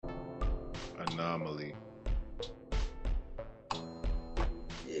Anomaly.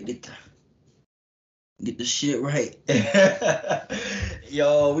 Yeah, get the shit right.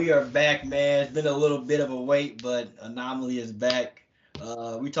 Yo, we are back, man. It's been a little bit of a wait, but Anomaly is back.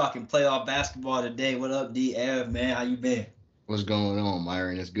 We talking playoff basketball today. What up, DF, man? How you been? What's going on,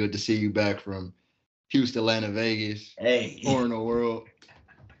 Myron? It's good to see you back from Houston, Atlanta, Vegas, Hey, touring the world.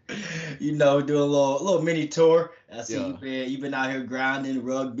 doing a little mini tour. I see Yeah, you've been out here grinding.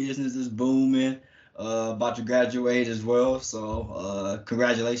 Rug business is booming. About to graduate as well. So,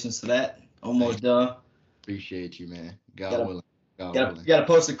 congratulations to that. thanks. Almost done. Appreciate you, man. God Gotta willing. God gotta willing. gotta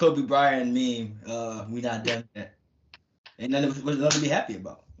post a Kobe Bryant meme. We not done yet. Ain't nothing to be happy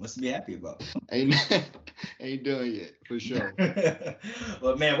about. What's to be happy about? Ain't ain't done yet for sure.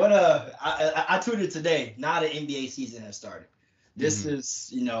 But man, I tweeted today. Now the NBA season has started. This Mhm.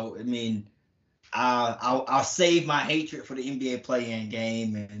 is, I mean, I'll save my hatred for the NBA play-in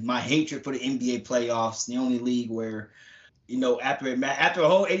game and my hatred for the NBA playoffs. The only league where, after a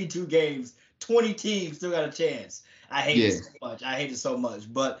whole 82 games, 20 teams still got a chance. I hate it Yeah, so much. I hate it so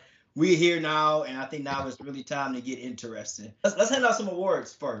much. But we're here now, and I think now it's really time to get interesting. Let's hand out some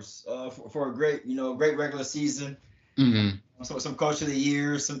awards first for a great regular season. hmm So some coach of the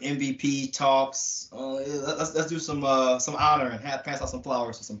year, some MVP talks. Let's do some honor and pass out some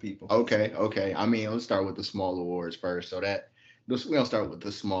flowers to some people. Okay. I mean, let's start with the small awards first. So we don't start with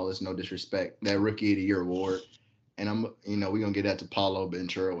the smallest. No disrespect. That Rookie of the Year award, and we're gonna get that to Paulo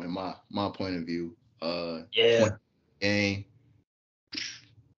Banchero in my point of view. 20 Yeah, game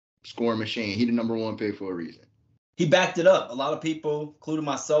scoring machine. He the number one pick for a reason. he backed it up. A lot of people, including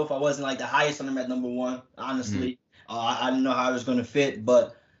myself, I wasn't like the highest on him at number one. Mhm. Honestly, I didn't know how it was going to fit,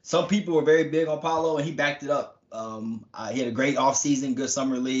 but some people were very big on Paulo, and he backed it up. He had a great offseason, good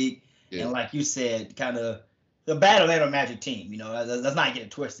summer league, Yeah. and like you said, kind of the Battle Atlanta Magic team. Let's not get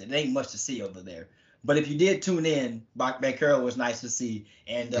it twisted. It ain't much to see over there. But if you did tune in, Bankero was nice to see,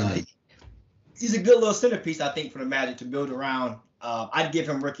 and Mhm. he's a good little centerpiece, I think, for the Magic to build around. I'd give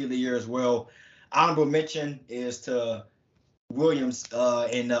him Rookie of the Year as well. Honorable mention is to Williams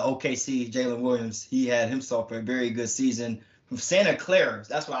in OKC, Jalen Williams. He had himself a very good season from Santa Clara.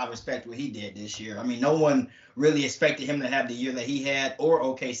 That's why I respect what he did this year. I mean, no one really expected him to have the year that he had or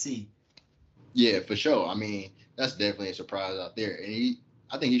OKC. Yeah, for sure. I mean, that's definitely a surprise out there. And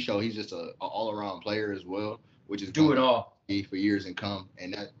I think he showed he's just a all around player as well, which is Do going it to all. be for years and come.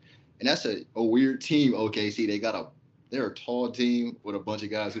 And that's a weird team. OKC, they're a tall team with a bunch of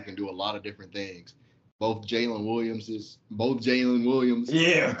guys who can do a lot of different things. Both Jalen Williams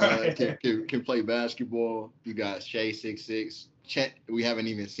Yeah, can, right. can play basketball. You got Shea 6'6". Chet, we haven't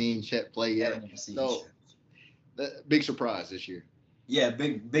even seen Chet play yet. Haven't even seen So shit. big surprise this year. Yeah,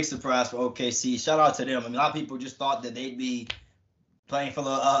 big surprise for OKC. Shout out to them. I mean, a lot of people just thought that they'd be playing for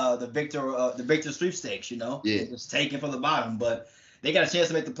the Victor sweepstakes, Yeah. and just taking from the bottom. But they got a chance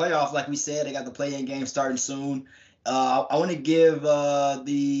to make the playoffs, like we said. They got the play-in game starting soon. I want to give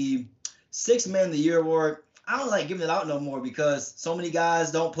the Sixth Man of the Year award. I don't like giving it out no more because so many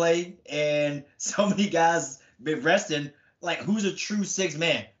guys don't play and so many guys been resting. Like, who's a true sixth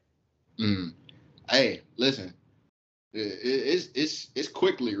man? Mm. Hey, listen. It's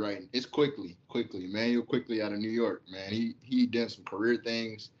quickly, right? It's quickly. Emmanuel quickly out of New York, man. He done some career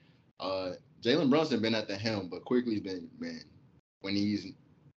things. Uh, Jalen Brunson been at the helm, but quickly's been, man, when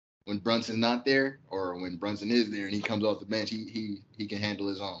when Brunson's not there or when Brunson is there and he comes off the bench, he can handle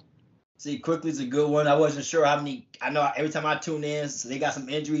his own. See, Quickly's a good one. I wasn't sure how many. I know every time I tune in, so they got some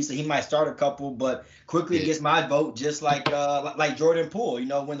injuries, so he might start a couple. But Quickly Yeah. gets my vote, just like Jordan Poole.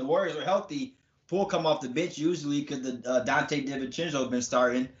 When the Warriors are healthy, Poole come off the bench usually because the Dante DiVincenzo has been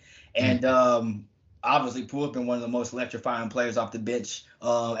starting, Mm. and obviously Poole's been one of the most electrifying players off the bench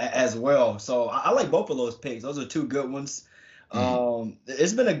as well. So I like both of those picks. Those are two good ones. Mm.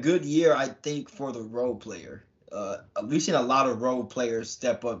 It's been a good year, I think, for the role player. We've seen a lot of role players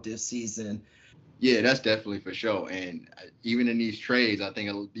step up this season. Yeah, that's definitely for sure. And even in these trades, I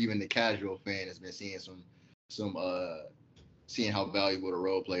think even the casual fan has been seeing some seeing how valuable the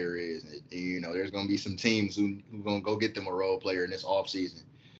role player is. There's going to be some teams who going to go get them a role player in this offseason.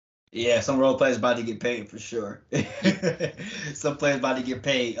 Yeah, some role players about to get paid for sure. Some players about to get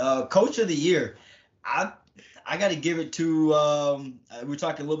paid. Coach of the year, I I got to give it to. We were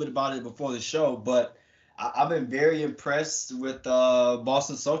talking a little bit about it before the show, but I've been very impressed with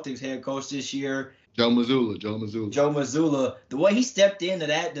Boston Celtics head coach this year, Joe Mazzulla. Joe Mazzulla. The way he stepped into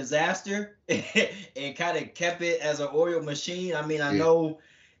that disaster and kind of kept it as an oil machine. I mean, I Yeah. know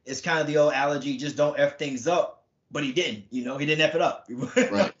it's kind of the old allergy, just don't F things up. But he didn't, he didn't F it up.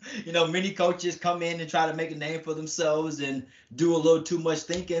 Right. Many coaches come in and try to make a name for themselves and do a little too much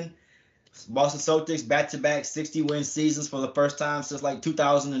thinking. Boston Celtics back-to-back 60-win seasons for the first time since like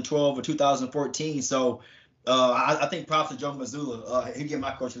 2012 or 2014. So I think props to Joe Mazzulla. He'd get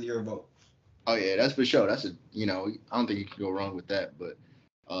my Coach of the Year vote. Oh yeah, that's for sure. That's I don't think you can go wrong with that. But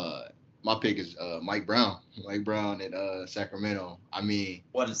my pick is Mike Brown. Mike Brown at Sacramento. I mean,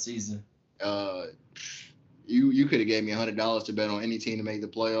 what a season. You could have gave me $100 to bet on any team to make the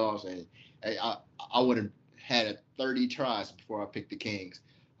playoffs, and I would have had 30 tries before I picked the Kings.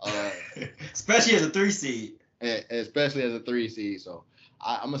 Especially as a 3 seed. Especially as a 3 seed. So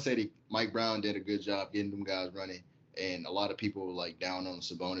I'm gonna say that Mike Brown did a good job getting them guys running, and a lot of people were like down on the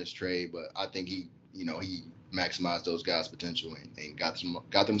Sabonis trade, but I think he maximized those guys' potential and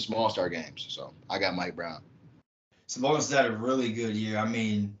got them small star games. So I got Mike Brown. Sabonis had a really good year. I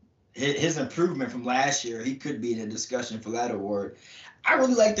mean, his improvement from last year, he could be in a discussion for that award. I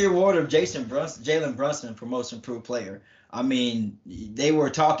really like the award of Jalen Brunson for most improved player. I mean, they were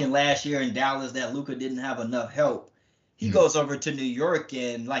talking last year in Dallas that Luka didn't have enough help. He goes over to New York,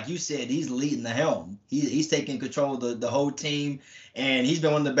 and like you said, he's leading the helm. He's taking control of the whole team, and he's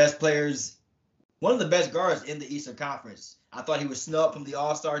been one of the best players, one of the best guards in the Eastern Conference. I thought he was snubbed from the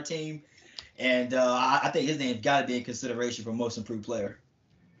All-Star team, and I think his name's got to be in consideration for most improved player.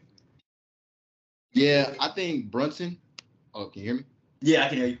 Yeah, I think Brunson. Oh, can you hear me? Yeah, I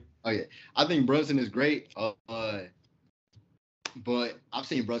can hear you. Oh yeah, I think Brunson is great. But I've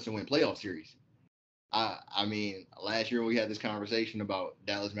seen Brunson win playoff series. I mean, last year when we had this conversation about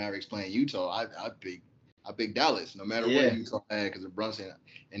Dallas Mavericks playing Utah, I picked Dallas no matter what Utah had because of Brunson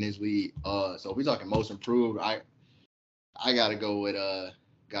and his lead. So if we're talking most improved, I gotta go with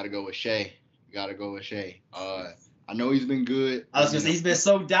Shea. Gotta go with Shea. I know he's been good. I was gonna say he's been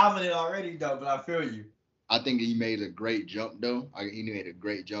so dominant already though, but I feel you. I think he made a great jump though. He made a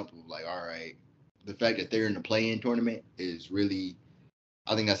great jump of like, all right, the fact that they're in the play-in tournament is really,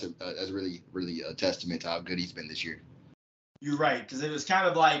 I think that's really a testament to how good he's been this year. You're right, because it was kind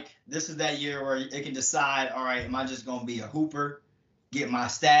of like this is that year where it can decide, all right, am I just going to be a hooper, get my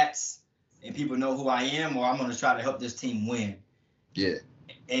stats, and people know who I am, or I'm going to try to help this team win. Yeah.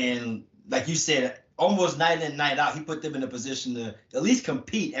 And like you said, almost night in, night out, he put them in a position to at least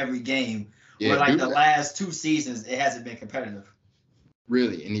compete every game. Yeah, where like the last 2 seasons, it hasn't been competitive.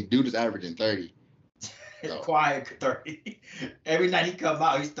 Really, and dude is averaging 30. So. Quiet 30. Every night he come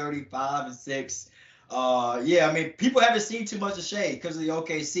out, he's 35 and 6. Yeah, I mean, people haven't seen too much of Shea because of the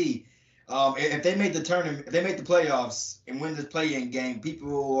OKC. If they make the tournament, if they make the playoffs and win this play-in game,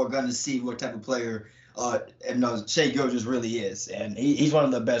 people are going to see what type of player Shea Gilgeous really is, and he's one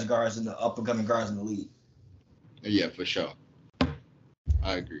of the best guards in the up-and-coming guards in the league. Yeah, for sure.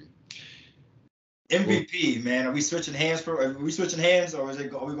 I agree. MVP, man. Are we switching hands or are we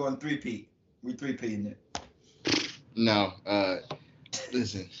going 3-peat? We 3-peating it. No.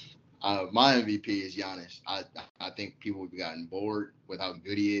 Listen. My MVP is Giannis. I think people have gotten bored with how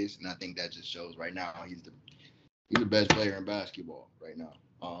good he is, and I think that just shows right now he's the best player in basketball right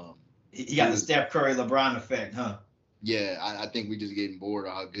now. He got the Steph Curry, LeBron effect, huh? Yeah, I think we just getting bored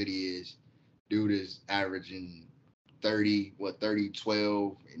of how good he is. Dude is averaging 30,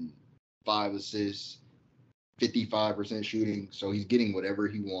 12, and 5 assists, 55% shooting. So he's getting whatever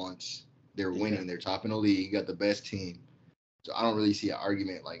he wants. They're winning. They're top in the league. You got the best team. So I don't really see an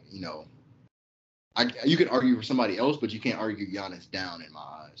argument like, you can argue for somebody else, but you can't argue Giannis down in my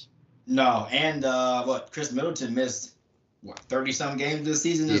eyes. No, and Chris Middleton missed 30-some games this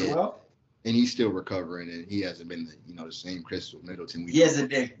season as well. And he's still recovering, and he hasn't been the same Chris Middleton. He hasn't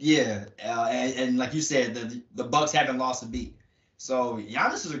been, and like you said, the Bucks haven't lost a beat. So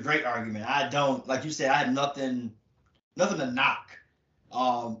Giannis is a great argument. I don't, like you said, I have nothing to knock.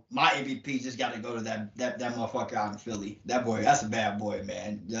 My MVP just got to go to that motherfucker out in Philly. That boy, that's a bad boy,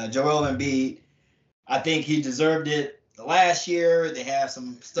 man. Joel Embiid, I think he deserved it last year. They have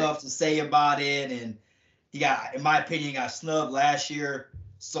some stuff to say about it, and in my opinion, he got snubbed last year.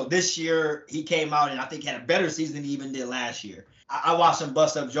 So this year he came out and I think had a better season than he even did last year. I watched him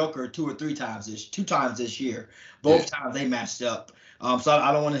bust up Joker 2 times this year. Both times they matched up. So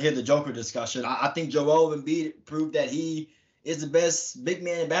I don't want to hear the Joker discussion. I think Joel Embiid proved that he is the best big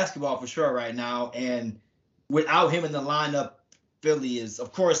man in basketball for sure right now. And without him in the lineup, Philly is,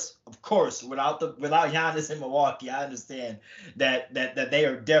 of course, without Giannis in Milwaukee, I understand that they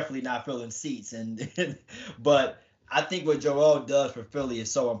are definitely not filling seats. But I think what Joel does for Philly is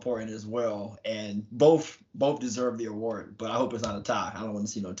so important as well. And both deserve the award, but I hope it's not a tie. I don't want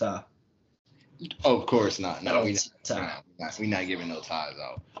to see no tie. Oh, of course not. No, we're not giving no ties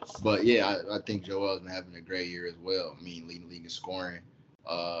out. But yeah, I think Joel's been having a great year as well. I mean, leading the league in scoring.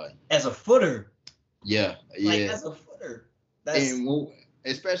 As a footer. Yeah. As a footer.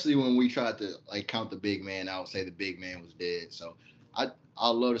 especially when we tried to like count the big man out, say the big man was dead. So I'd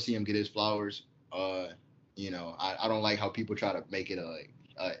love to see him get his flowers. I don't like how people try to make it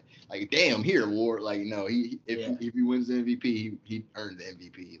like damn here award. Like no, if he wins the MVP, he earned the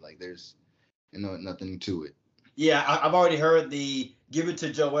MVP. Like there's nothing to it. Yeah, I've already heard the give it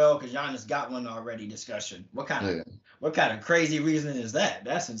to Joel because Giannis got one already discussion. What kind of crazy reasoning is that?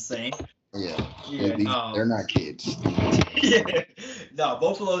 That's insane. Yeah, they're not kids. Yeah, no,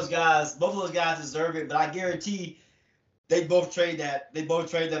 both of those guys deserve it, but I guarantee they both trade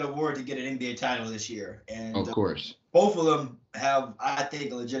that award to get an NBA title this year, and of course, both of them have, I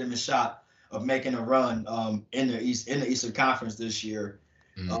think, a legitimate shot of making a run in the Eastern Conference this year.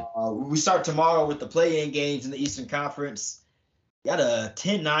 Mm-hmm. We start tomorrow with the play-in games in the Eastern Conference. Got a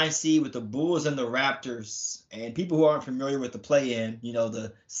 10-9 seed with the Bulls and the Raptors. And people who aren't familiar with the play-in,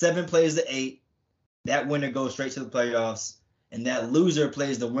 the 7 plays the 8. That winner goes straight to the playoffs. And that loser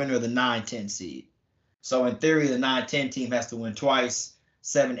plays the winner of the 9-10 seed. So in theory, the 9-10 team has to win twice.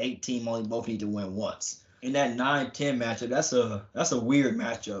 7-8 team only both need to win once. In that 9-10 matchup, that's a weird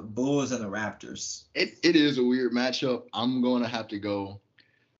matchup. Bulls and the Raptors. It is a weird matchup. I'm going to have to go.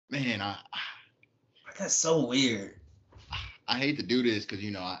 Man, that's so weird. I hate to do this because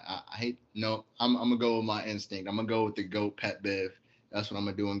I hate. No, I'm gonna go with my instinct. I'm gonna go with the GOAT Pat Bev. That's what I'm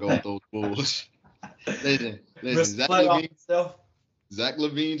gonna do and go with those Bulls. listen. Zach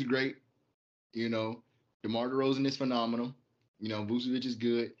LaVine's great. DeMar DeRozan is phenomenal. Vucevic is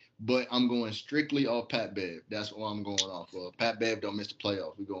good, but I'm going strictly off Pat Bev. That's what I'm going off of. Pat Bev don't miss the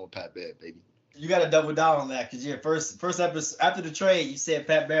playoffs. We're going with Pat Bev, baby. You got to double down on that because first episode after the trade, you said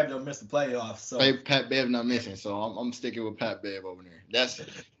Pat Bev don't miss the playoffs. So Pat Bev not missing, so I'm sticking with Pat Bev over there. That's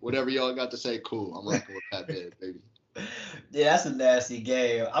whatever y'all got to say. Cool, I'm rocking with Pat Bev, baby. Yeah, that's a nasty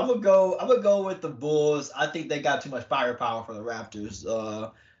game. I'm gonna go with the Bulls. I think they got too much firepower for the Raptors.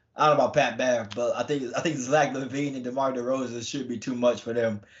 I don't know about Pat Bev, but I think Zach LaVine and DeMar DeRozan should be too much for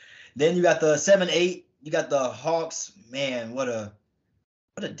them. Then you got the 7-8. You got the Hawks. Man, what a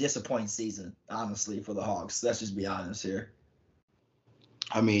disappointing season, honestly, for the Hawks. Let's just be honest here.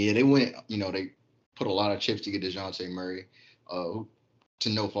 I mean, they went, they put a lot of chips to get DeJounte Murray, to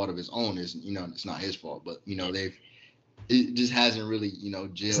no fault of his own. It's not his fault, but, it just hasn't really,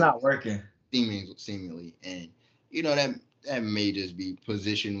 gelled. It's not working. Seemingly. And, that may just be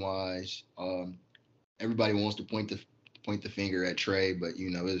position-wise. Everybody wants to point the finger at Trey, but,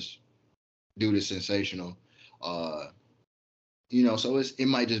 this dude is sensational. So it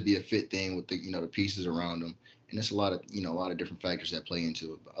might just be a fit thing with the the pieces around them, and it's a lot of different factors that play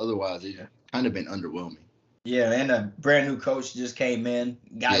into it. But otherwise, it's kind of been underwhelming. Yeah, and a brand new coach just came in.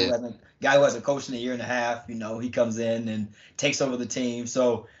 Guy who hasn't coached in a year and a half. He comes in and takes over the team.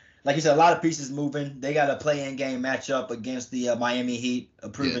 So, like you said, a lot of pieces moving. They got a play-in game matchup against the Miami Heat, a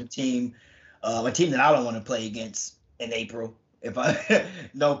proven team, a team that I don't want to play against in April. If I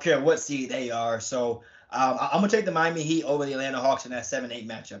don't care what seed they are, so. I'm gonna take the Miami Heat over the Atlanta Hawks in that 7-8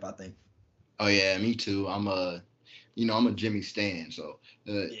 matchup, I think. Oh yeah, me too. I'm a Jimmy Stan, so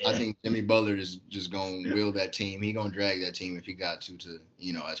I think Jimmy Butler is just gonna will that team. He gonna drag that team if he got to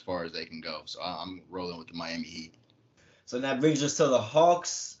as far as they can go. So I'm rolling with the Miami Heat. So that brings us to the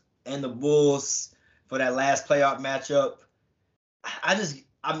Hawks and the Bulls for that last playoff matchup.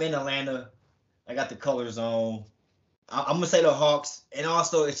 I'm in Atlanta. I got the colors on. I'm gonna say the Hawks, and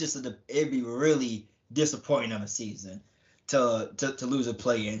also it's just it'd be really disappointing of a season to lose a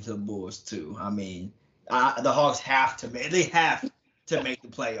play-in to the Bulls too. I mean, the Hawks have to make the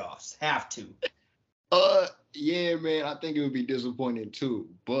playoffs. Have to. Yeah, man. I think it would be disappointing too,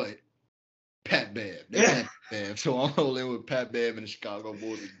 but Pat Bev. Bev. So I'm rolling with Pat Bev and the Chicago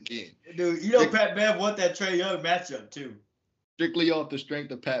Bulls again. Dude, Pat Bev won that Trae Young matchup too. Strictly off the strength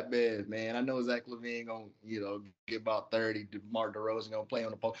of Pat Bev, man. I know Zach LaVine gonna, get about 30. DeMar DeRozan gonna play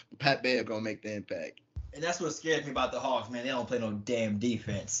on the post, but Pat Bev gonna make the impact. And that's what scares me about the Hawks, man. They don't play no damn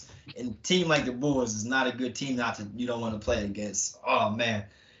defense. And a team like the Bulls is not a good team you don't want to play against. Oh man,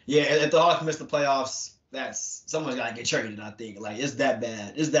 yeah. If the Hawks miss the playoffs, someone's gotta get traded. I think it's that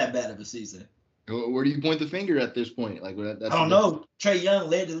bad. It's that bad of a season. Where do you point the finger at this point? Like I don't know. Trae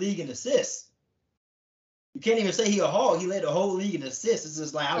Young led the league in assists. You can't even say he a hog. He led the whole league in assists. It's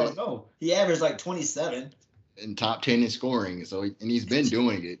just like, I don't know. He averaged like 27. And top 10 in scoring. So he's been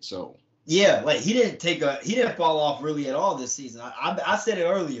doing it. So yeah, like he didn't fall off really at all this season. I said it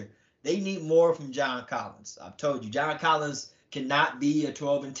earlier. They need more from John Collins. I've told you, John Collins cannot be a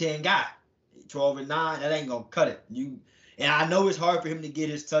 12-10 guy. 12-9, that ain't gonna cut it. And I know it's hard for him to get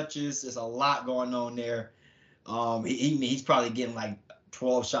his touches. There's a lot going on there. He's probably getting like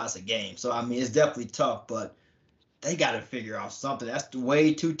 12 shots a game. So, I mean, it's definitely tough. But they got to figure out something. That's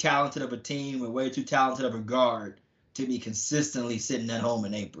way too talented of a team and way too talented of a guard to be consistently sitting at home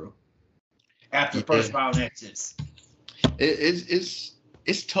in April after first round exits.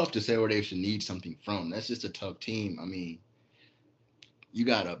 It's tough to say where they should need something from. That's just a tough team. I mean, you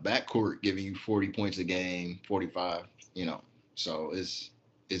got a backcourt giving you 40 points a game, 45, so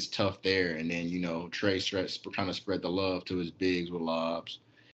it's tough there. And then, Trey trying to spread the love to his bigs with lobs.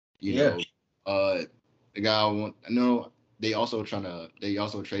 The guy I know they also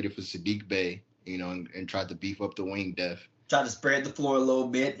traded for Sadiq Bey, and tried to beef up the wing depth. Tried to spread the floor a little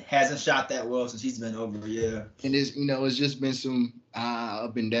bit. Hasn't shot that well since he's been over, yeah. And it's just been some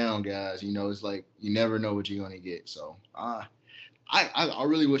up and down, guys. It's like you never know what you're gonna get. So I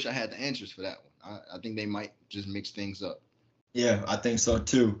really wish I had the answers for that one. I think they might just mix things up. Yeah, I think so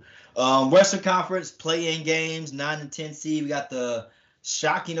too. Western Conference play-in games, 9 and 10 seed. We got the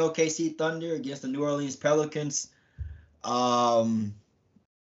shocking OKC Thunder against the New Orleans Pelicans.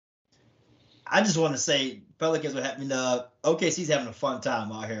 I just want to say Pelicans are having OKC's having a fun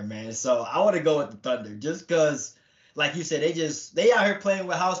time out here, man. So I want to go with the Thunder just because, like you said, they out here playing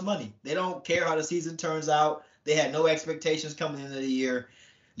with house money. They don't care how the season turns out. They had no expectations coming into the year.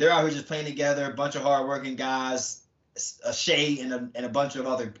 They're out here just playing together, a bunch of hardworking guys, a Shea and a bunch of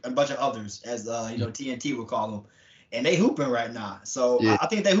others, as TNT would call them, and they hooping right now. So yeah. I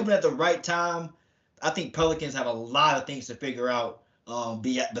think they hooping at the right time. I think Pelicans have a lot of things to figure out.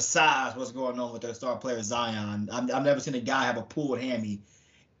 Besides what's going on with their star player Zion, I've never seen a guy have a pulled hammy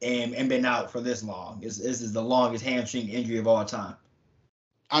and been out for this long. This is the longest hamstring injury of all time.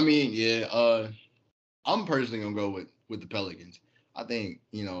 I mean, yeah. I'm personally gonna go with the Pelicans. I think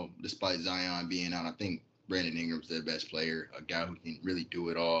despite Zion being out, I think Brandon Ingram's their best player, a guy who can really do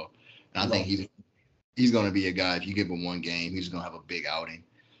it all. And I think he's gonna be a guy. If you give him one game, he's gonna have a big outing.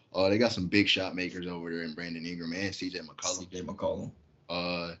 They got some big shot makers over there in Brandon Ingram and CJ McCollum.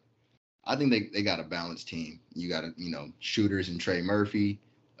 I think they got a balanced team. You got shooters in Trey Murphy,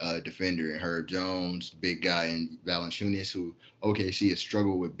 defender in Herb Jones, big guy in Valanciunas, who OKC has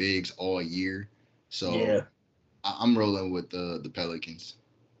struggled with bigs all year. So yeah. I'm rolling with the Pelicans.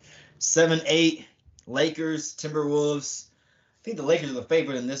 7-8 Lakers, Timberwolves. I think the Lakers are the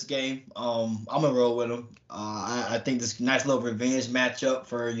favorite in this game. I'm gonna roll with them. I think this nice little revenge matchup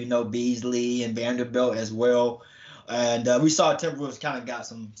for Beasley and Vanderbilt as well. And we saw Timberwolves kind of got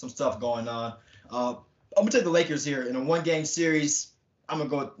some stuff going on. I'm gonna take the Lakers here in a 1-game series. I'm gonna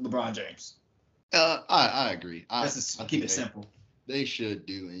go with LeBron James. I agree. Let's just keep it simple. They should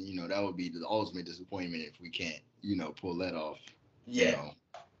do, and that would be the ultimate disappointment if we can't pull that off. Yeah.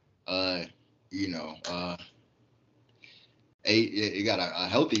 You got a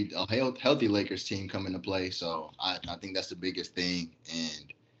healthy Lakers team coming to play, so I think that's the biggest thing,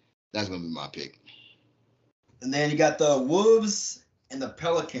 and that's gonna be my pick. And then you got the Wolves and the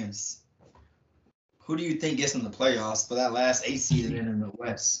Pelicans. Who do you think gets in the playoffs for that last 8 seed in the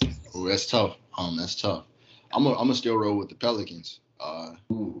West? Oh, that's tough. That's tough. I'm gonna still roll with the Pelicans.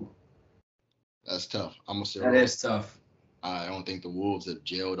 Ooh, that's tough. I'm gonna still. That is tough. I don't think the Wolves have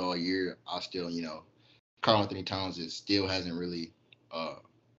gelled all year. I still, Karl Anthony Towns still hasn't really, got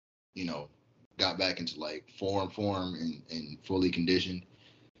back into like form and fully conditioned.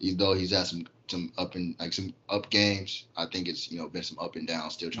 Even though he's had some up games, I think it's been some up and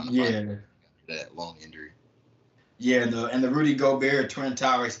down. Still trying to find that long injury. Yeah, and the Rudy Gobert Twin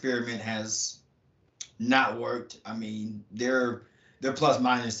Tower experiment has not worked. I mean, their plus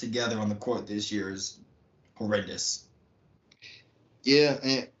minus together on the court this year is horrendous. Yeah,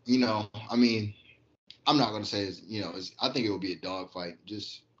 and I mean, I'm not gonna say I think it will be a dogfight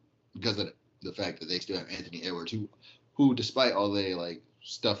just because of the fact that they still have Anthony Edwards, who despite all the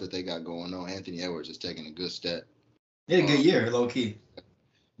stuff that they got going on, Anthony Edwards is taking a good step. He had a good year, low key.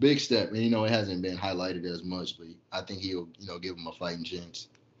 Big step, and it hasn't been highlighted as much, but I think he'll give him a fighting chance.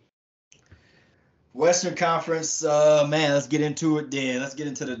 Western Conference, man, let's get into it then. Let's get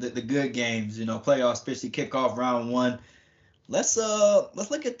into the good games. Playoffs officially kick off round 1. Let's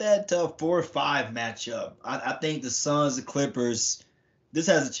look at that 4-5 matchup. I think the Suns, the Clippers, this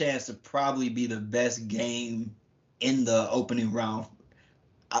has a chance to probably be the best game in the opening round.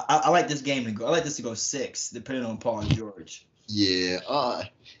 I like this game to go. I like this to go 6, depending on Paul George. Yeah, I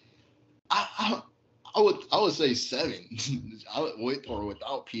would say 7. With or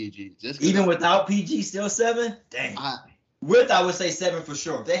without PG. Even without PG, still 7? Dang. I would say 7 for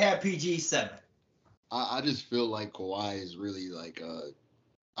sure. If they had PG, 7. I just feel like Kawhi is really I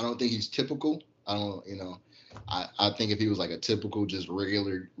don't think he's typical. I don't, I think if he was like a typical, just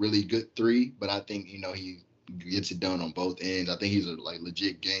regular, really good 3, but I think, he gets it done on both ends. I think he's a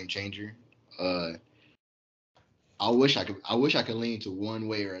legit game changer. I wish I could lean to one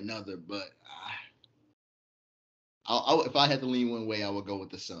way or another, but if I had to lean one way, I would go with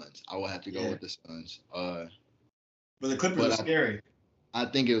the Suns. I would have to go with the Suns. But the Clippers but are scary. I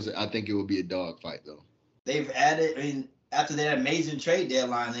think it would be a dogfight though. They've added. I mean, after that amazing trade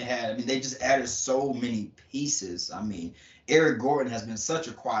deadline they had, I mean, they just added so many pieces. I mean, Eric Gordon has been such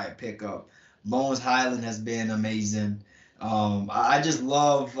a quiet pickup. Bones Highland has been amazing. I just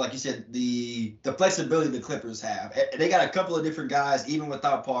love, like you said, the flexibility the Clippers have. They got a couple of different guys, even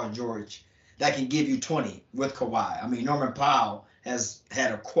without Paul George, that can give you 20 with Kawhi. I mean, Norman Powell has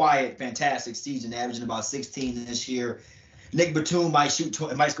had a quiet, fantastic season, averaging about 16 this year. Nick Batum might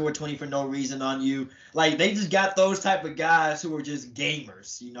score 20 for no reason on you. Like, they just got those type of guys who are just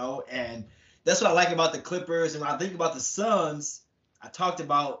gamers, and that's what I like about the Clippers. And when I think about the Suns, I talked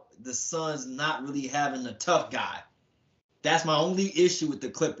about the Suns not really having a tough guy. That's my only issue with the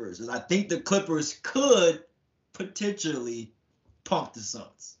Clippers, is I think the Clippers could potentially pump the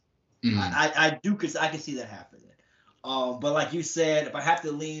Suns. Mm-hmm. I do, because I can see that happening. But like you said, if I have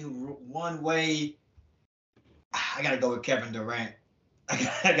to lean one way, I got to go with Kevin Durant.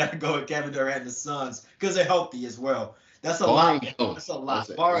 I got to go with Kevin Durant and the Suns, because they're healthy as well. That's a lot. That's a lot.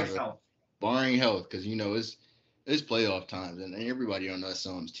 Barring health. Barring health, because, it's playoff times, and everybody on that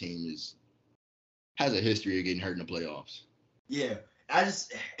Suns team has a history of getting hurt in the playoffs. Yeah.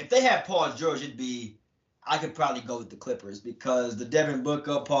 If they had Paul George, I could probably go with the Clippers, because the Devin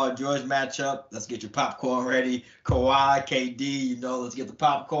Booker, Paul George matchup, let's get your popcorn ready. Kawhi, KD, let's get the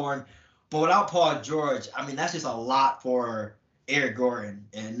popcorn. But without Paul George, I mean, that's just a lot for Eric Gordon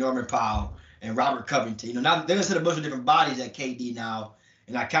and Norman Powell and Robert Covington. Now they're gonna set a bunch of different bodies at KD now,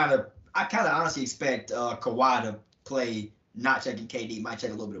 and I kind of honestly expect Kawhi to play, not checking KD, might check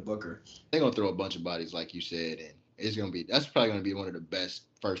a little bit of Booker. They're gonna throw a bunch of bodies, like you said, and that's probably gonna be one of the best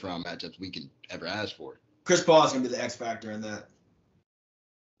first round matchups we can ever ask for. Chris Paul is gonna be the X factor in that.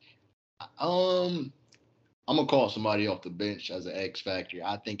 I'm gonna call somebody off the bench as an X factor.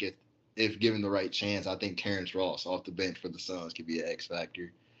 I think if given the right chance, I think Terrence Ross off the bench for the Suns could be an X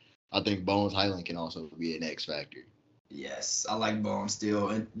factor. I think Bones Highland can also be an X factor. Yes, I like Bones still.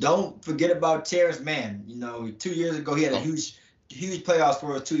 And don't forget about Terrence Mann. 2 years ago, he had a huge playoffs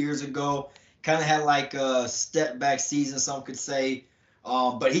for us 2 years ago. Kind of had like a step back season, some could say.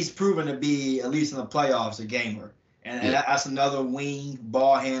 But he's proven to be, at least in the playoffs, a gamer. And that's another wing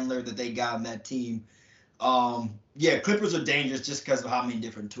ball handler that they got on that team. Clippers are dangerous just because of how many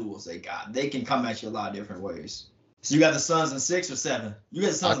different tools they got. They can come at you a lot of different ways. So you got the Suns in 6 or 7? You got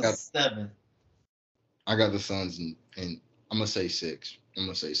the Suns in 7. I got the Suns in I'm gonna say 6.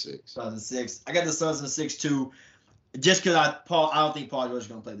 Suns in 6. I got the Suns in 6 too. Just because I don't think Paul George is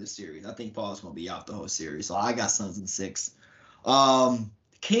gonna play this series. I think Paul's gonna be out the whole series. So I got Suns in 6.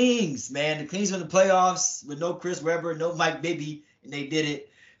 Kings, man. The Kings are in the playoffs with no Chris Webber, no Mike Bibby, and they did it.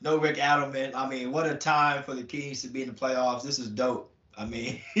 No Rick Adelman. I mean, what a time for the Kings to be in the playoffs. This is dope. I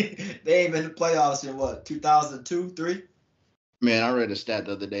mean, they ain't been in the playoffs in 2002, 3? Man, I read a stat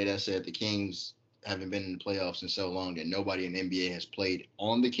the other day that said the Kings haven't been in the playoffs in so long that nobody in the NBA has played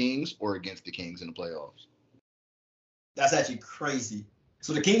on the Kings or against the Kings in the playoffs. That's actually crazy.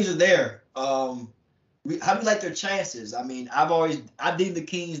 So the Kings are there. How do you like their chances? I mean, I deem the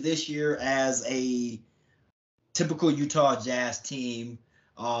Kings this year as a typical Utah Jazz team.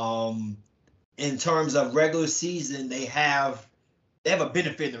 In terms of regular season, they have a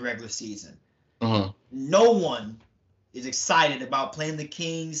benefit in the regular season. Uh-huh. No one is excited about playing the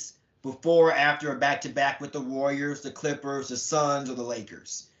Kings before or after a back-to-back with the Warriors, the Clippers, the Suns, or the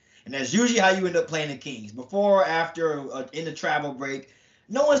Lakers. And that's usually how you end up playing the Kings. Before or after, in the travel break,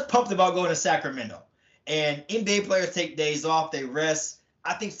 no one's pumped about going to Sacramento. And NBA players take days off, they rest.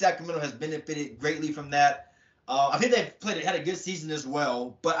 I think Sacramento has benefited greatly from that. I think they've had a good season as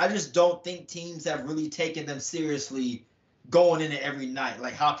well, but I just don't think teams have really taken them seriously going in it every night.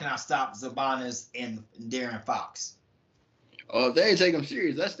 Like, how can I stop Sabonis and De'Aaron Fox? If they ain't take them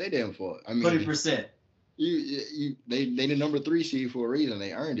serious, that's their damn fault. I mean, 20%. They the number 3 seed for a reason.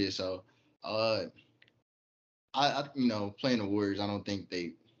 They earned it. So, I playing the Warriors, I don't think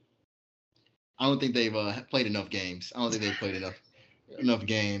they've played enough games. I don't think they've played enough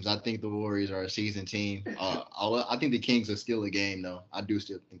games. I think the Warriors are a seasoned team. I think the Kings are still a game, though. I do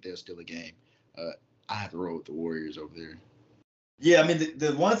still think they're still a game. I have to roll with the Warriors over there. Yeah, I mean,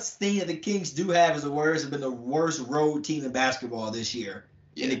 the one thing that the Kings do have is the Warriors have been the worst road team in basketball this year.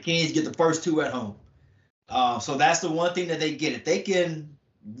 Yeah. And the Kings get the first 2 at home. So that's the one thing that they get. If they can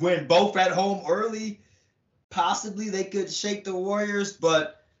win both at home early, possibly they could shake the Warriors.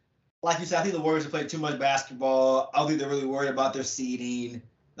 But like you said, I think the Warriors have played too much basketball. I don't think they're really worried about their seeding.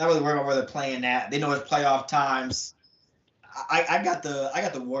 Not really worried about where they're playing at. They know it's playoff times. I got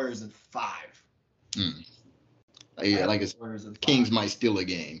the Warriors in 5. Mm. Yeah, like it's Kings might steal a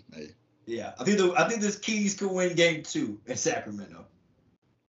game. Yeah, I think this Kings could win game 2 in Sacramento.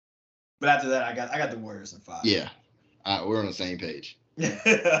 But after that, I got the Warriors in 5. Yeah, we're on the same page.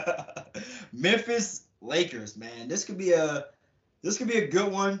 Memphis Lakers, man, this could be a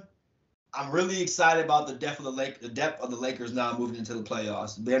good one. I'm really excited about the depth of the Lakers now moving into the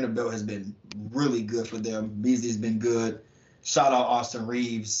playoffs. Vanderbilt has been really good for them. Beasley's been good. Shout out Austin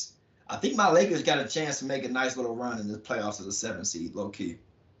Reeves. I think my Lakers got a chance to make a nice little run in the playoffs as a 7 seed, low key.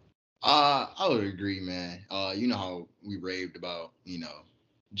 I would agree, man. You know how we raved about,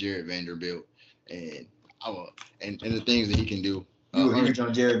 Jared Vanderbilt and and the things that he can do. You were huge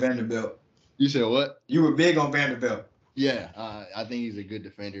on Jared Vanderbilt. You said what? You were big on Vanderbilt. Yeah, I think he's a good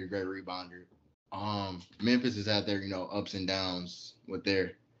defender, great rebounder. Memphis has had their, ups and downs with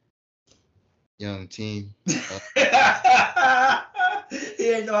their young team. He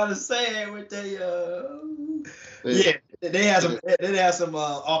ain't know how to say it with they had some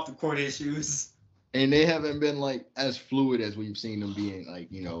off the court issues. And they haven't been like as fluid as we've seen them being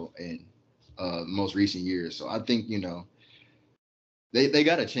like, in most recent years. So I think, they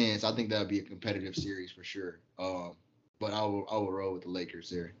got a chance. I think that would be a competitive series for sure. But I will roll with the Lakers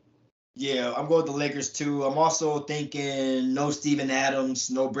there. Yeah, I'm going with the Lakers too. I'm also thinking no Steven Adams,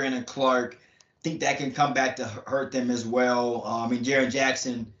 no Brandon Clark. I think that can come back to hurt them as well. Jaren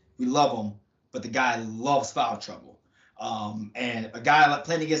Jackson, we love him, but the guy loves foul trouble. And a guy like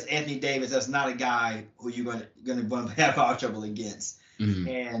playing against Anthony Davis, that's not a guy who you're gonna have foul trouble against. Mm-hmm.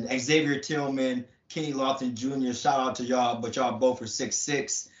 And Xavier Tillman, Kenny Lofton Jr., shout out to y'all, but y'all both are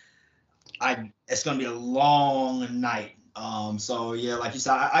 6'6". It's gonna be a long night. So yeah, like you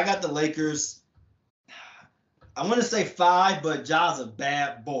said, I got the Lakers. I want to say 5, but Ja's a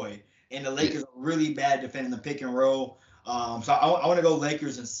bad boy, and the Lakers are really bad defending the pick and roll. So I want to go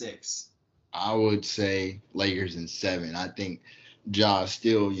Lakers in 6. I would say Lakers in 7. I think Ja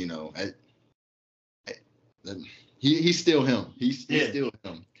still, he's still him. He's still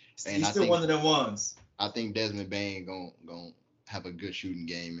him. And he's still one of them ones. I think Desmond Bane gonna have a good shooting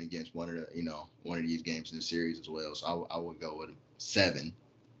game against one of these games in the series as well. So I would go with 7.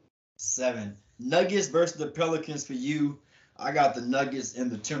 7. Nuggets versus the Pelicans for you. I got the Nuggets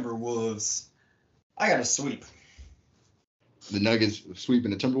and the Timberwolves. I got a sweep. The Nuggets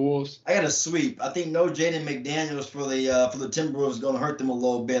sweeping the Timberwolves? I got a sweep. I think no Jaden McDaniels for the Timberwolves is going to hurt them a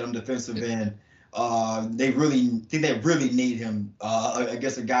little bit on defensive end. They really need him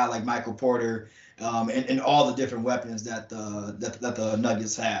against a guy like Michael Porter and all the different weapons that the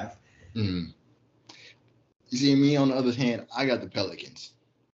Nuggets have. Mm. You see, me on the other hand, I got the Pelicans.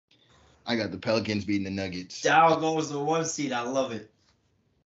 I got the Pelicans beating the Nuggets. Dow goes the 1 seed. I love it.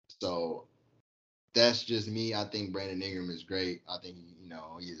 So that's just me. I think Brandon Ingram is great. I think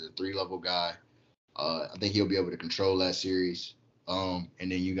he's a 3-level guy. I think he'll be able to control that series. And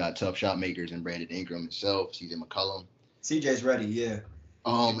then you got tough shot makers in Brandon Ingram himself, CJ McCollum. CJ's ready, yeah.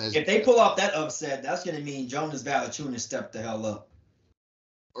 If they pull off that upset, that's going to mean Jonas Valanciunas stepped the hell up.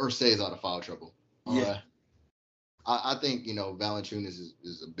 Or stays out of foul trouble. Yeah. I think, Valanciunas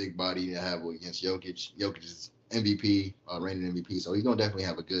is a big body to have against Jokic. Jokic is MVP, reigning MVP, so he's going to definitely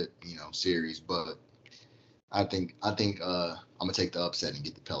have a good, series. But I think I'm going to take the upset and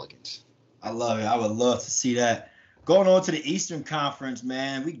get the Pelicans. I love it. I would love to see that. Going on to the Eastern Conference,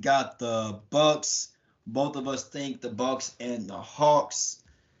 man, we got the Bucks. Both of us think the Bucks and the Hawks.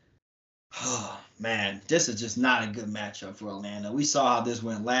 Oh, man, this is just not a good matchup for Orlando. We saw how this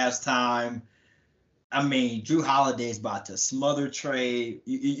went last time. Drew Holiday's about to smother Trey.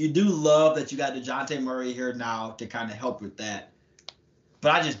 You do love that you got DeJounte Murray here now to kind of help with that.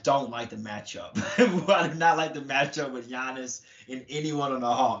 But I just don't like the matchup. I do not like the matchup with Giannis and anyone on the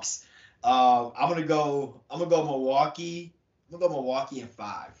Hawks. I'm gonna go Milwaukee. I'm gonna go Milwaukee in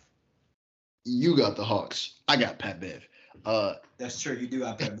 5. You got the Hawks. I got Pat Bev. That's true. You do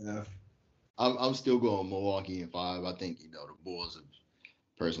have Pat Bev. I'm still going Milwaukee in 5. I think the Bulls have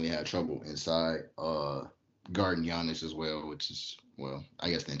personally had trouble inside guarding Giannis as well, which is I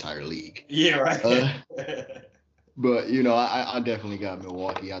guess the entire league. Yeah, right. But I definitely got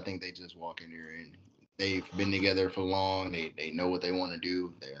Milwaukee. I think they just walk in there and they've been together for long. They know what they want to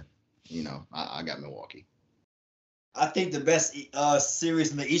do. I got Milwaukee. I think the best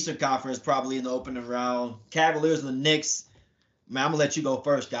series in the Eastern Conference probably in the opening round. Cavaliers and the Knicks. Man, I'm gonna let you go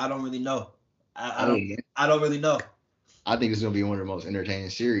first. I don't really know. I don't really know. I think it's gonna be one of the most entertaining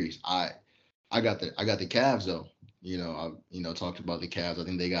series. I got the Cavs though. I talked about the Cavs. I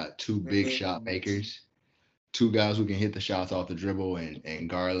think they got 2 big shot makers. two guys who can hit the shots off the dribble, and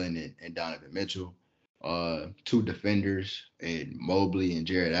Garland and Donovan Mitchell. Two defenders, and Mobley and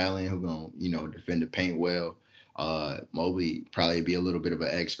Jared Allen, who gonna defend the paint well. Mobley probably be a little bit of an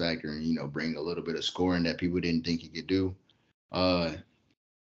X factor and bring a little bit of scoring that people didn't think he could do. I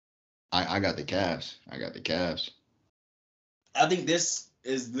got the Cavs. I think this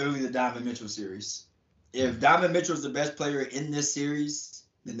is literally the Donovan Mitchell series. If Donovan Mitchell is the best player in this series,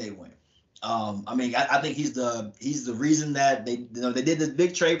 then they win. I think he's the reason that they did this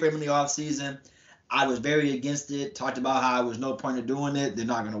big trade for him in the offseason. I was very against it. Talked about how there was no point of doing it. They're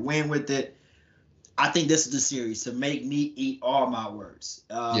not going to win with it. I think this is the series to make me eat all my words.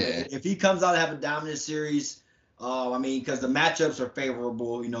 If he comes out and have a dominant series, because the matchups are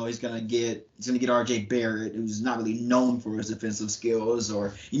favorable. He's gonna get R.J. Barrett, who's not really known for his defensive skills,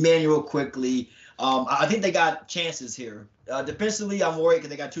 or Emmanuel quickly. I think they got chances here. Defensively, I'm worried because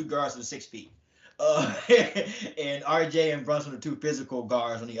they got two guards with 6 feet, and R.J. and Brunson are two physical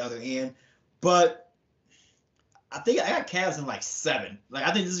guards on the other end. But I think I got Cavs in like 7. Like,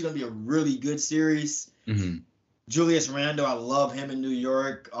 I think this is going to be a really good series. Mm-hmm. Julius Randle, I love him in New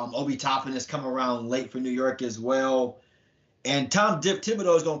York. Obi Toppin has come around late for New York as well. And Tom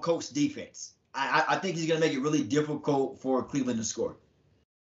Thibodeau is going to coach defense. I think he's going to make it really difficult for Cleveland to score.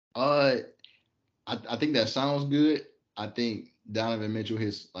 I think that sounds good. I think Donovan Mitchell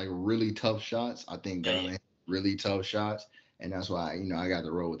hits like really tough shots. I think Garland really tough shots. And that's why, I got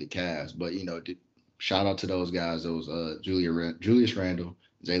to roll with the Cavs. But, shout out to those guys, those Julius Randle,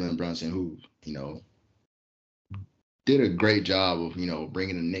 Jalen Brunson, who, did a great job of,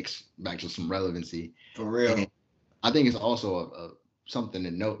 bringing the Knicks back to some relevancy. For real. And I think it's also something to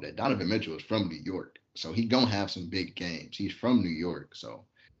note that Donovan Mitchell is from New York. So he going to have some big games. He's from New York. So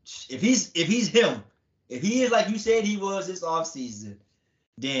if he's him, if he is like you said he was this offseason,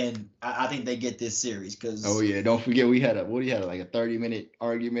 then I think they get this series. Cause don't forget we had like a 30-minute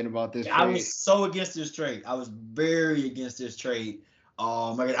argument about this trade. I was so against this trade. I was very against this trade.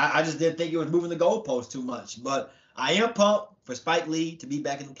 I just didn't think it was moving the goalpost too much. But I am pumped for Spike Lee to be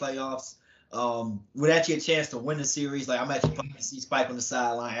back in the playoffs. With actually a chance to win the series. Like, I'm actually pumped to see Spike on the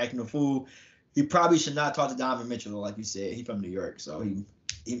sideline acting a fool. He probably should not talk to Donovan Mitchell, like you said. He's from New York, so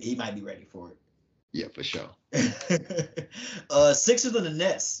he might be ready for it. Yeah, for sure. Sixers and the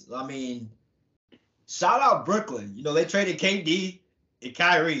Nets. Shout out Brooklyn. They traded KD and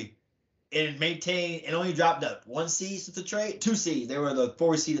Kyrie and only dropped up 1 seed since the trade. 2 seeds. They were the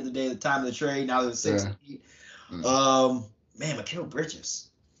 4 seed at the time of the trade. Now they're the 6 seed. Man, Mikal Bridges.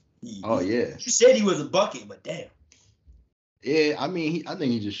 Yeah. You said he was a bucket, but damn. Yeah, I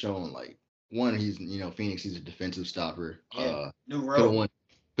think he's just showing like one. He's Phoenix. He's a defensive stopper. Yeah, new role.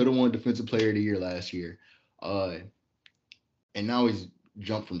 Could have won Defensive Player of the Year last year. And now he's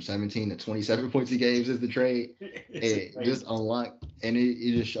jumped from 17 to 27 points a game since the trade. And just unlocked. And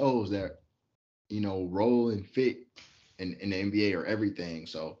it just shows that, role and fit in the NBA are everything.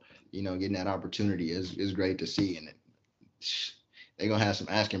 So, getting that opportunity is great to see. And they're going to have some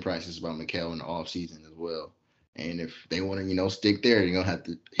asking prices about Mikal in the offseason as well. And if they want to, stick there, they're going to have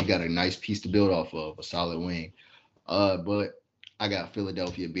to – he got a nice piece to build off of, a solid wing. But I got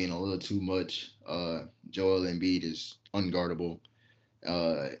Philadelphia being a little too much. Joel Embiid is unguardable.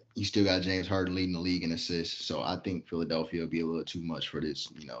 You still got James Harden leading the league in assists. So I think Philadelphia will be a little too much for this,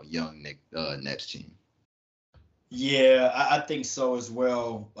 young Nets team. Yeah, I think so as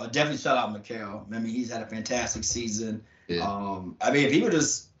well. Definitely shout out Mikal. He's had a fantastic season. Yeah.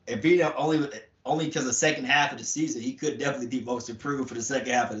 If he only because the second half of the season, he could definitely be most improved for the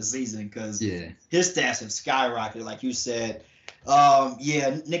second half of the season because his stats have skyrocketed, like you said.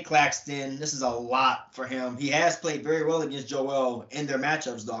 Nick Claxton, this is a lot for him. He has played very well against Joel in their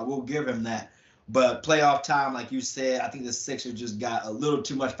matchups, though. I will give him that. But playoff time, like you said, I think the Sixers just got a little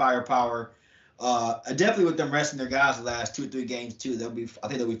too much firepower. Definitely with them resting their guys the last 2 or 3 games too. I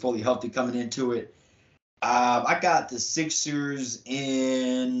think they'll be fully healthy coming into it. I got the Sixers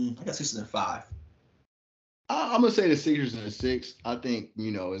in 5. I'm gonna say the Sixers in 6. I think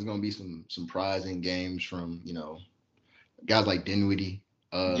it's gonna be some surprising games from guys like Dinwiddie.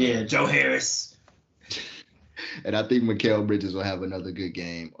 Joe Harris. And I think Mikal Bridges will have another good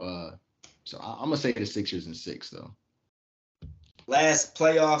game. So I'm gonna say the Sixers in 6 though. Last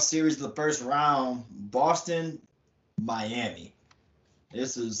playoff series of the first round, Boston, Miami.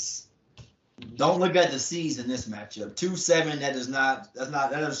 Don't look at the seeds in this matchup. 2-7, that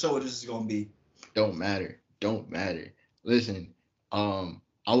doesn't show what this is gonna be. Don't matter. Listen, I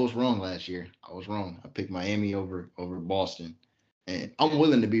was wrong last year. I picked Miami over Boston. And I'm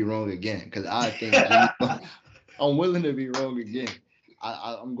willing to be wrong again because I think I'm willing to be wrong again.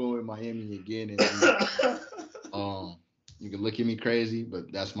 I'm going with Miami again. And You can look at me crazy,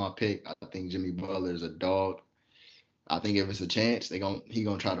 but that's my pick. I think Jimmy Butler is a dog. I think if it's a chance, he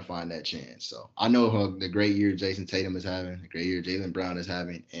gonna try to find that chance. So I know the great year Jason Tatum is having, the great year Jaylen Brown is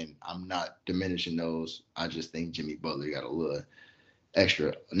having, and I'm not diminishing those. I just think Jimmy Butler got a little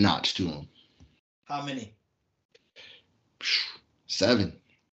extra notch to him. How many? 7.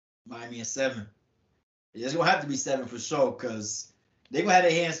 Miami and 7. It's gonna have to be 7 for sure, because they're gonna have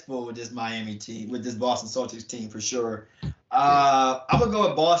their hands full with this Miami team, with this Boston Celtics team for sure. I'm gonna go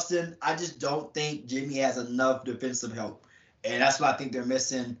with Boston. I just don't think Jimmy has enough defensive help, and that's what I think they're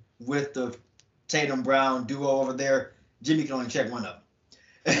missing with the Tatum Brown duo over there. Jimmy can only check one of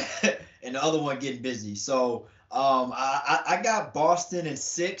them, and the other one getting busy. So I got Boston in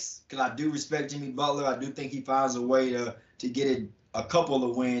 6 because I do respect Jimmy Butler. I do think he finds a way to get it a couple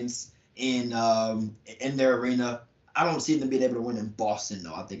of wins in their arena. I don't see them being able to win in Boston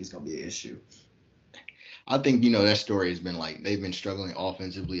though. I think it's gonna be an issue. I think that story has been like they've been struggling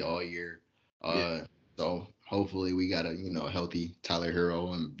offensively all year. So hopefully we got a healthy Tyler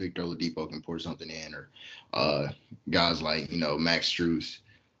Hero and Victor Oladipo can pour something in, or guys like Max Strus.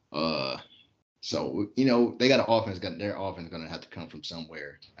 So they got an offense. Their offense going to have to come from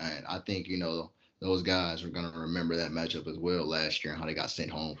somewhere, and I think those guys are going to remember that matchup as well last year and how they got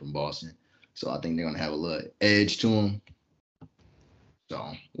sent home from Boston. So I think they're going to have a little edge to them.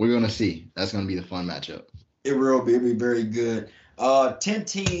 So we're going to see. That's going to be the fun matchup. It will be. It'll be very good. 10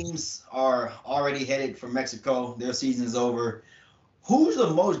 teams are already headed for Mexico. Their season is over. Who's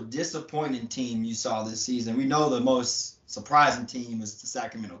the most disappointing team you saw this season? We know the most surprising team is the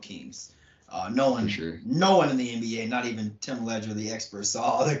Sacramento Kings. No one in the NBA, not even Tim Ledger, the expert,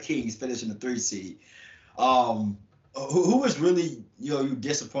 saw the Kings finish in the 3 seed. Who was really you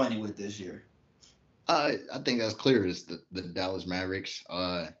disappointed with this year? I think that's clear. It's the Dallas Mavericks.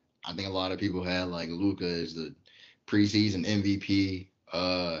 I think a lot of people had like Luka as the preseason MVP.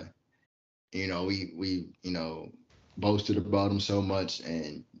 We boasted about him so much,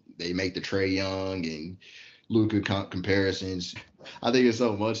 and they make the Trae Young and Luka comparisons. I think there's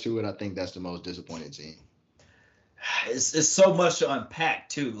so much to it. I think that's the most disappointing team. It's so much to unpack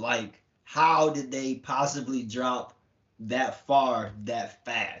too. Like, how did they possibly drop that far that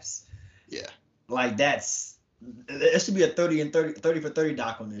fast? Yeah. Like there should be a 30 for 30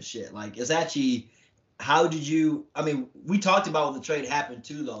 doc on this shit. Like, it's actually, how did you? I mean, we talked about when the trade happened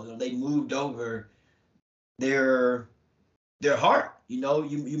too, though. They moved over their heart.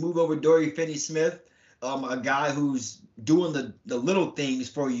 You move over Dorian Finney-Smith, a guy who's doing the little things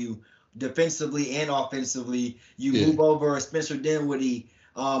for you defensively and offensively. You move over Spencer Dinwiddie,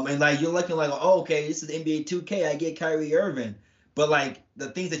 and like you're looking like, oh, okay, this is NBA 2K. I get Kyrie Irving, but like the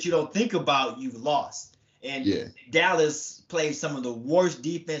things that you don't think about, you've lost. And Dallas played some of the worst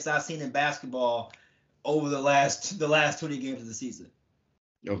defense I've seen in basketball over the last 20 games of the season.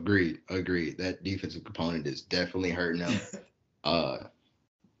 Agreed. That defensive component is definitely hurting them.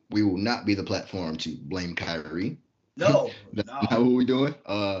 We will not be the platform to blame Kyrie. No, That's not what we're doing.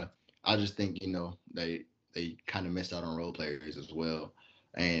 I just think they kind of missed out on role players as well,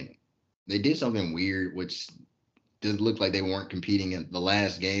 and they did something weird, which did look like they weren't competing in the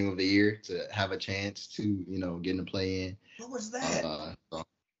last game of the year to have a chance to get in the play in. What was that? So a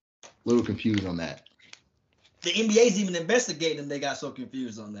little confused on that. The NBA's even investigating them. They got so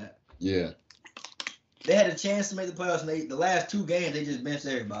confused on that. Yeah. They had a chance to make the playoffs, and the last 2 games they just benched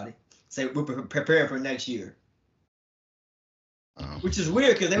everybody. Say we're preparing for next year, which is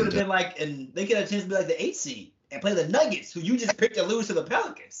weird because they would have been like, and they could have a chance to be like the 8 seed and play the Nuggets, who you just picked to lose to the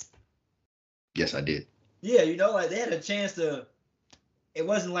Pelicans. Yes, I did. Yeah, like they had a chance to. It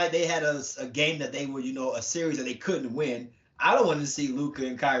wasn't like they had a game that they were, a series that they couldn't win. I don't want to see Luka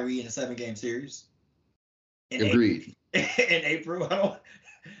and Kyrie in a 7-game series. Agreed. In April,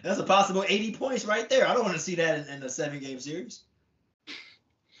 that's a possible 80 points right there. I don't want to see that in a 7-game series.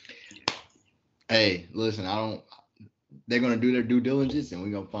 Hey, listen, they're going to do their due diligence, and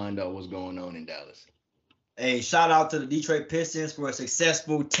we're going to find out what's going on in Dallas. Hey, shout out to the Detroit Pistons for a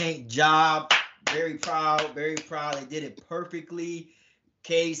successful tank job. Very proud. They did it perfectly.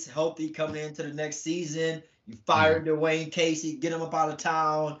 Case healthy coming into the next season. You fired Dwayne Casey, get him up out of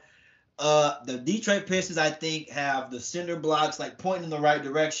town. The Detroit Pistons, I think, have the cinder blocks like pointing in the right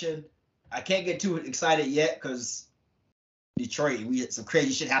direction. I can't get too excited yet because Detroit, some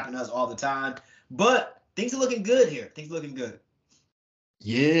crazy shit happen to us all the time. But things are looking good here.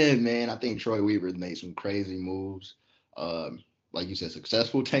 Yeah, man. I think Troy Weaver made some crazy moves. Like you said,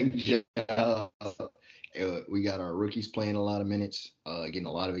 successful tank job. We got our rookies playing a lot of minutes, getting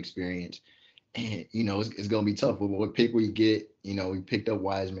a lot of experience. And, it's going to be tough. What pick we get, we picked up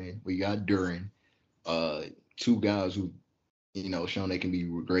Wiseman. We got Duran. two guys who, shown they can be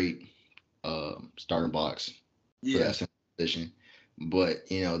great starting blocks for that center position. But,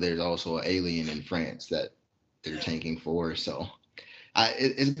 there's also an alien in France that they're tanking for. So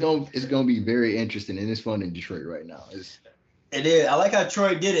it's gonna be very interesting, and it's fun in Detroit right now. It is. I like how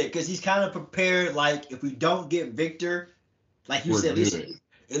Troy did it because he's kind of prepared. Like, if we don't get Victor, like you said,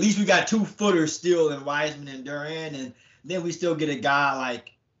 at least we got 2 footers still in Wiseman and Durant, and then we still get a guy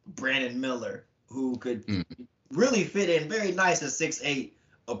like Brandon Miller who could really fit in very nice at 6'8",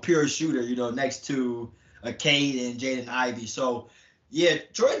 a pure shooter, next to a Cade and Jaden Ivey. So, yeah,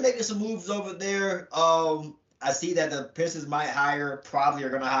 Troy's making some moves over there. I see that the Pistons probably are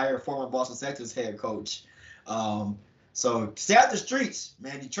going to hire former Boston Celtics head coach. So stay out the streets,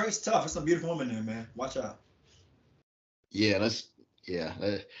 man. Detroit's tough. There's some beautiful women there, man. Watch out. Yeah,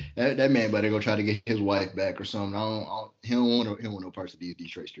 that man better go try to get his wife back or something. He don't want no parts of these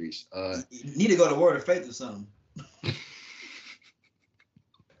Detroit streets. You need to go to Word of Faith or something.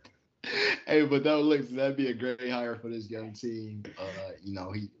 Hey, but that'd be a great hire for this young team.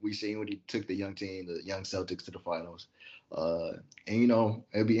 We seen when he took the young team, the young Celtics, to the finals. And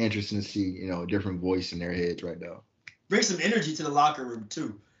it'd be interesting to see a different voice in their heads right now. Bring some energy to the locker room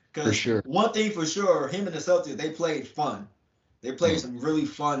too. For sure. One thing for sure, him and the Celtics, they played fun. They played some really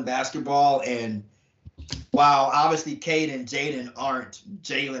fun basketball. And while obviously Cade and Jaden aren't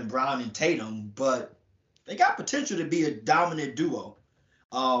Jaylen Brown and Tatum, but they got potential to be a dominant duo.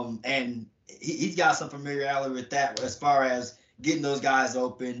 And he's got some familiarity with that as far as getting those guys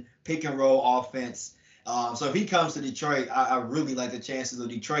open, pick and roll offense. So if he comes to Detroit, I really like the chances of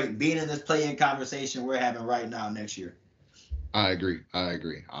Detroit being in this play-in conversation we're having right now next year. I agree.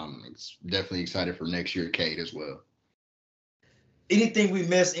 I'm definitely excited for next year, Cade, as well. Anything we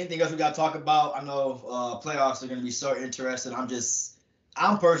missed? Anything else we got to talk about? I know playoffs are going to be so interesting.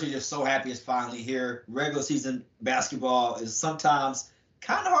 I'm personally just so happy it's finally here. Regular season basketball is sometimes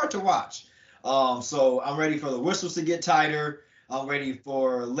kind of hard to watch. So I'm ready for the whistles to get tighter. I'm ready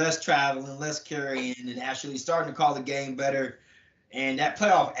for less traveling, less carrying, and actually starting to call the game better. And that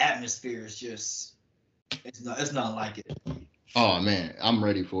playoff atmosphere is just, it's not like it. Oh, man, I'm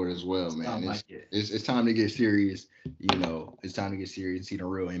ready for it as well, man. It's time to get serious. It's time to get serious and see the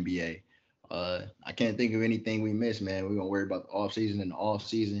real NBA. I can't think of anything we missed, man. We're going to worry about the offseason and the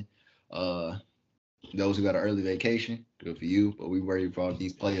offseason. Those who got an early vacation, good for you. But we worry about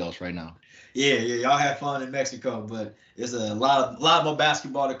these playoffs right now. Yeah, y'all have fun in Mexico, but it's a lot more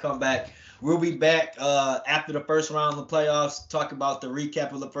basketball to come back. We'll be back after the first round of the playoffs, talk about the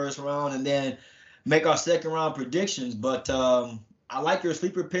recap of the first round, and then make our second round predictions. But I like your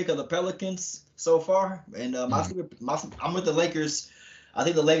sleeper pick of the Pelicans so far, and I'm with the Lakers. I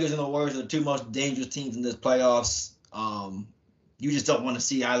think the Lakers and the Warriors are the 2 most dangerous teams in this playoffs. You just don't want to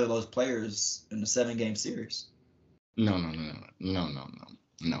see either of those players in the 7-game series. No,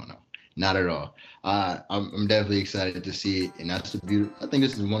 not at all. I'm definitely excited to see it, and that's the beauty. I think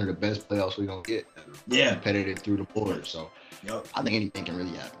this is one of the best playoffs we're gonna get. Yeah, competitive through the board. So, I think anything can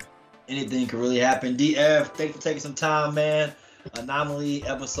really happen. Anything can really happen. DF, thanks for taking some time, man. Anomaly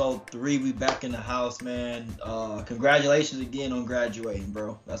episode 3. We back in the house, man. Congratulations again on graduating,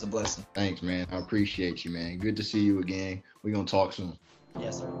 bro. That's a blessing. Thanks, man. I appreciate you, man. Good to see you again. We're gonna talk soon.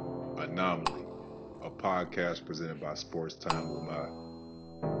 Yes, sir. Anomaly, a podcast presented by Sports Time with my